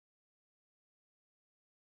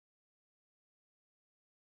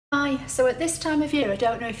Hi, so at this time of year, I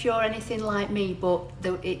don't know if you're anything like me, but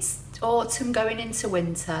it's autumn going into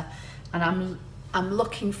winter, and I'm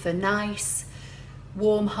looking for nice,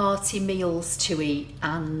 warm, hearty meals to eat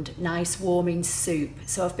and nice warming soup.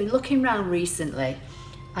 So I've been looking around recently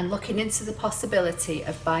and looking into the possibility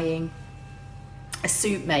of buying a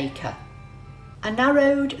soup maker. I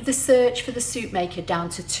narrowed the search for the soup maker down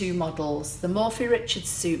to two models, the Morphy Richards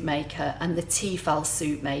soup maker and the Tefal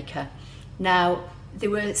soup maker. Now, they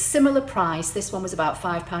were similar price. This one was about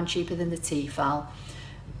 £5 cheaper than the Tefal.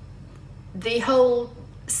 The whole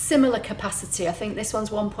similar capacity, I think this one's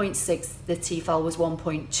 1.6, the Tefal was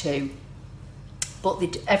 1.2.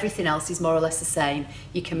 But everything else is more or less the same.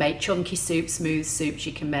 You can make chunky soups, smooth soups,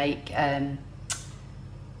 you can make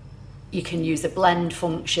you can use a blend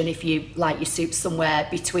function if you like your soup somewhere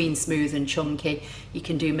between smooth and chunky. You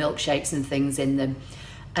can do milkshakes and things in them.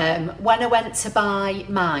 When I went to buy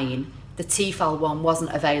mine, the Tefal one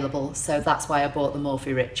wasn't available, so that's why I bought the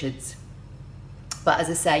Morphy Richards. But as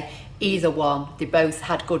I say, either one, they both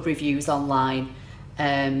had good reviews online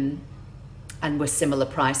and were similar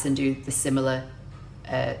price and do the similar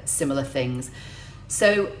things.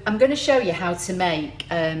 So I'm going to show you how to make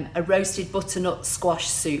a roasted butternut squash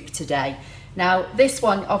soup today. Now this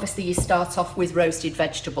one, obviously you start off with roasted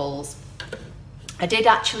vegetables. I did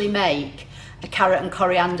actually make a carrot and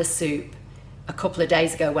coriander soup a couple of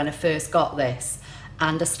days ago when I first got this,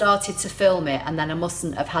 and I started to film it, and then I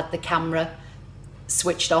mustn't have had the camera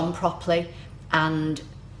switched on properly, and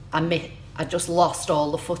I just lost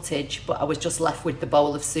all the footage, but I was just left with the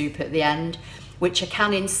bowl of soup at the end, which I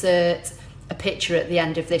can insert a picture at the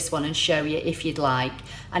end of this one and show you if you'd like.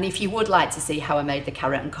 And if you would like to see how I made the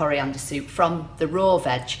carrot and coriander soup from the raw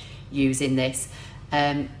veg using this,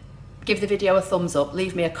 give the video a thumbs up,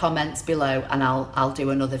 leave me a comment below, and I'll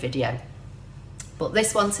do another video. But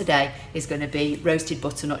this one today is going to be roasted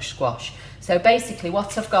butternut squash. So basically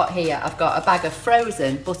what I've got here, I've got a bag of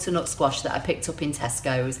frozen butternut squash that I picked up in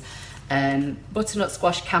Tesco's. Butternut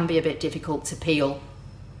squash can be a bit difficult to peel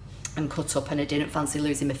and cut up, and I didn't fancy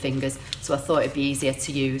losing my fingers, so I thought it'd be easier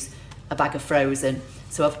to use a bag of frozen.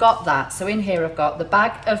 So I've got that. So in here I've got the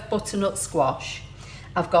bag of butternut squash,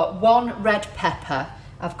 I've got one red pepper,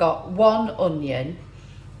 I've got one onion,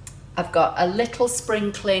 I've got a little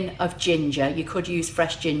sprinkling of ginger. You could use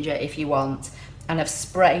fresh ginger if you want, and I've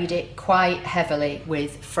sprayed it quite heavily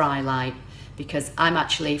with Fry Light because I'm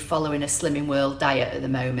actually following a Slimming World diet at the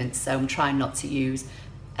moment, so I'm trying not to use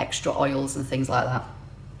extra oils and things like that.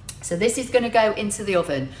 So this is going to go into the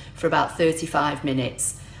oven for about 35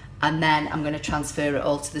 minutes, and then I'm going to transfer it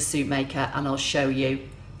all to the soup maker and I'll show you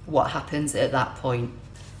what happens at that point.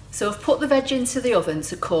 So I've put the veg into the oven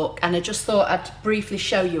to cook, and I just thought I'd briefly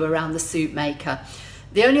show you around the soup maker.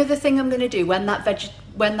 The only other thing I'm going to do when that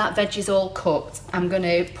veg is all cooked, I'm going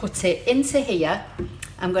to put it into here.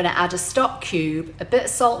 I'm going to add a stock cube, a bit of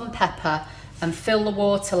salt and pepper, and fill the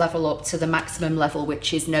water level up to the maximum level,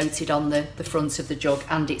 which is noted on the front of the jug,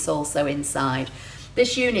 and it's also inside.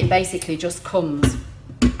 This unit basically just comes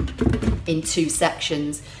in two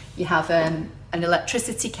sections. You have an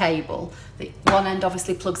electricity cable. The one end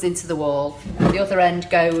obviously plugs into the wall, the other end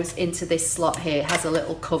goes into this slot here. It has a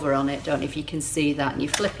little cover on it, don't know if you can see that, and you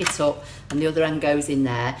flip it up and the other end goes in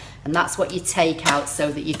there, and that's what you take out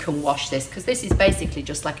so that you can wash this, because this is basically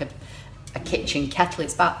just like a kitchen kettle.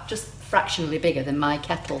 It's about just fractionally bigger than my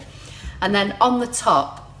kettle. And then on the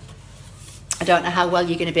top, I don't know how well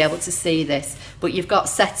you're going to be able to see this, but you've got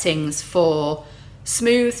settings for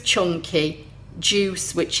smooth, chunky,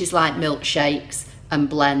 juice, which is like milkshakes, and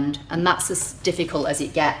blend, and that's as difficult as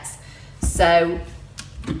it gets. So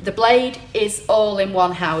the blade is all in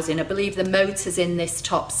one housing. I believe the motor's in this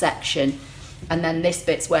top section, and then this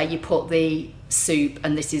bit's where you put the soup,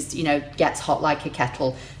 and this is, you know, gets hot like a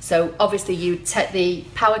kettle. So obviously you take the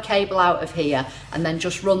power cable out of here and then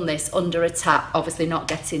just run this under a tap, obviously not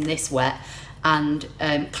getting this wet, and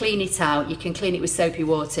clean it out. You can clean it with soapy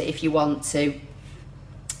water if you want to,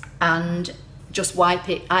 and just wipe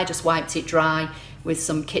it. I just wiped it dry with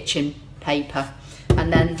some kitchen paper,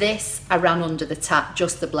 and then this I ran under the tap,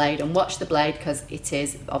 just the blade, and watch the blade because it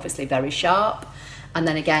is obviously very sharp. And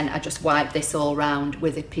then again I just wiped this all round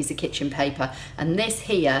with a piece of kitchen paper, and this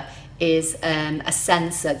here is a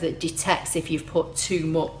sensor that detects if you've put too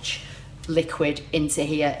much liquid into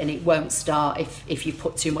here, and it won't start if you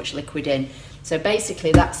put too much liquid in. So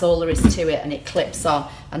basically that's all there is to it, and it clips on,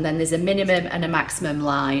 and then there's a minimum and a maximum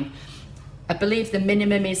line. I believe the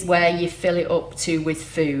minimum is where you fill it up to with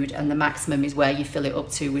food, and the maximum is where you fill it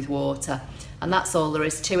up to with water. And that's all there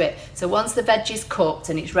is to it. So once the veg is cooked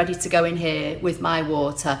and it's ready to go in here with my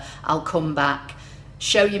water, I'll come back,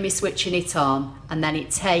 show you me switching it on, and then it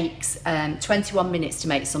takes 21 minutes to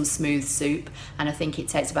make some smooth soup, and I think it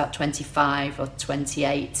takes about 25 or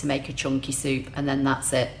 28 to make a chunky soup, and then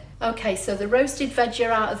that's it. Okay, so the roasted veg are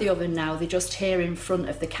out of the oven now. They're just here in front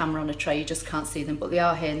of the camera on a tray. You just can't see them, but they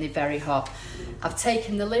are here and they're very hot. I've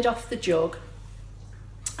taken the lid off the jug.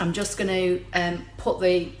 I'm just going to put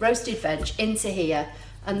the roasted veg into here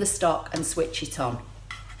and the stock and switch it on.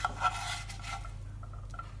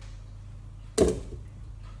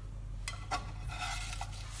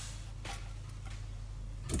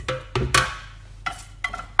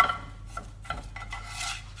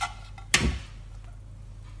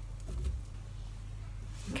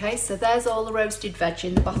 Okay, so there's all the roasted veg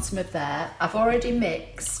in the bottom of there. I've already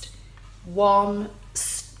mixed 1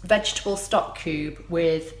 vegetable stock cube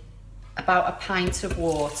with about a pint of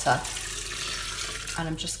water, and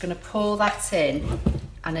I'm just going to pour that in,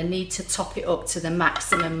 and I need to top it up to the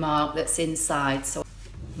maximum mark that's inside. So,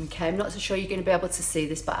 okay, I'm not so sure you're going to be able to see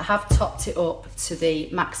this, but I have topped it up to the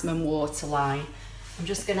maximum water line. I'm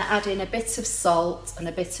just going to add in a bit of salt and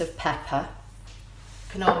a bit of pepper.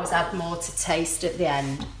 Can always add more to taste at the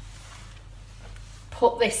end.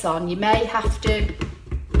 Put this on. You may have to,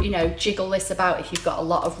 you know, jiggle this about if you've got a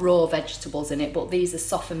lot of raw vegetables in it, but these are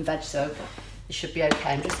softened veg, so it should be okay.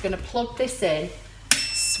 I'm just going to plug this in,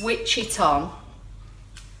 switch it on,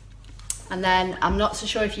 and then I'm not so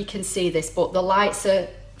sure if you can see this, but the lights are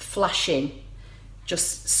flashing,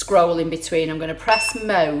 just scrolling between. I'm going to press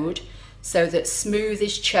mode so that smooth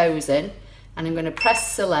is chosen, and I'm going to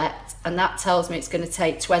press select, and that tells me it's going to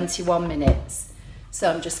take 21 minutes. So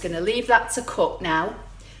I'm just going to leave that to cook now,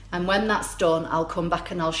 and when that's done I'll come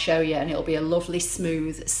back and I'll show you, and it'll be a lovely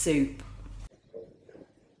smooth soup.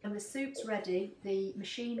 When the soup's ready, the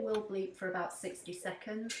machine will bleep for about 60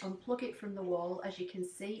 seconds. Unplug it from the wall. As you can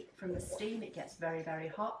see from the steam, it gets very, very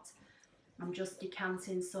hot. I'm just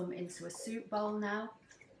decanting some into a soup bowl now.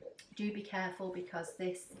 Do be careful because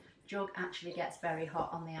this jug actually gets very hot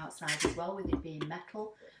on the outside as well, with it being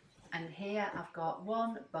metal. And here I've got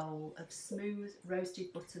 1 bowl of smooth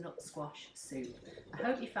roasted butternut squash soup. I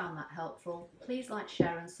hope you found that helpful. Please like,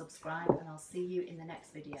 share and subscribe, and I'll see you in the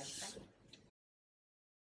next video. Thank you.